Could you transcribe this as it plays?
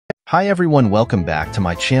Hi everyone, welcome back to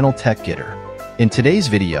my channel Tech Getter. In today's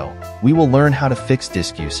video, we will learn how to fix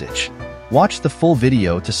disk usage. Watch the full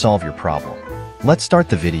video to solve your problem. Let's start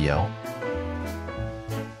the video.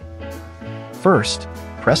 First,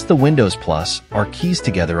 press the Windows plus or keys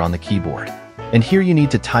together on the keyboard. And here you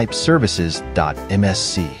need to type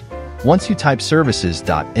services.msc. Once you type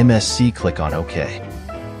services.msc, click on OK.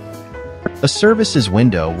 A services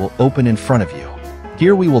window will open in front of you.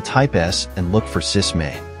 Here we will type S and look for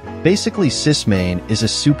sysmain. Basically, sysmain is a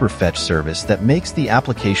super fetch service that makes the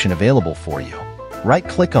application available for you.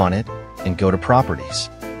 Right-click on it and go to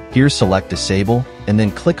Properties. Here select Disable and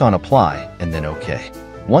then click on Apply and then OK.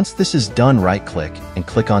 Once this is done, right-click and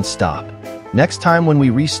click on Stop. Next time when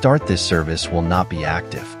we restart, this service will not be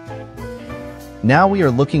active. Now we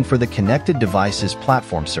are looking for the Connected Devices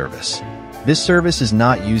Platform service. This service is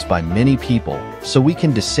not used by many people, so we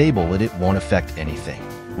can disable it. It won't affect anything.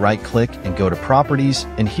 Right-click and go to Properties,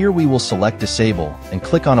 and here we will select Disable and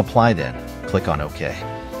click on Apply, then click on OK.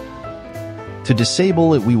 To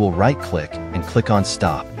disable it, we will right-click and click on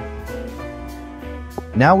Stop.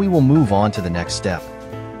 Now we will move on to the next step.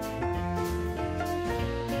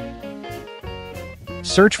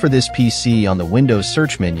 Search for this PC on the Windows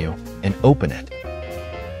search menu and open it.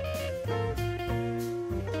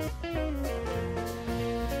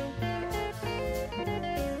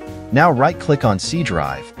 Now right-click on C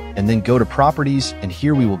drive and then go to Properties, and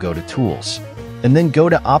here we will go to Tools and then go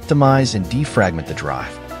to Optimize and defragment the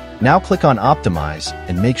drive. Now click on Optimize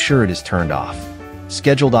and make sure it is turned off.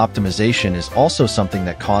 Scheduled optimization is also something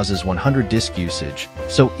that causes 100 disk usage,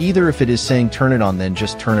 so either if it is saying turn it on, then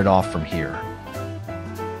just turn it off from here.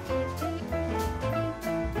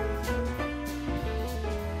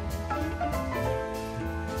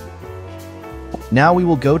 Now we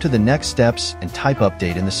will go to the next steps and type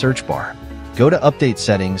Update in the search bar. Go to Update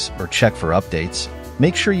Settings or check for updates.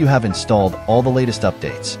 Make sure you have installed all the latest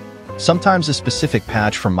updates. Sometimes a specific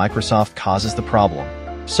patch from Microsoft causes the problem,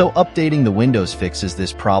 so updating the Windows fixes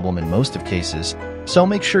this problem in most of cases, so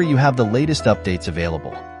make sure you have the latest updates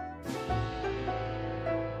available.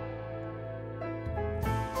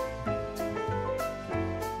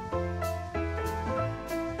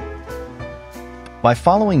 By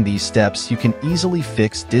following these steps, you can easily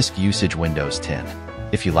fix disk usage Windows 10.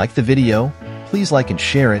 If you like the video, please like and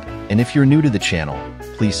share it, and if you're new to the channel,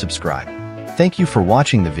 please subscribe. Thank you for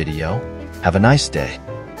watching the video. Have a nice day.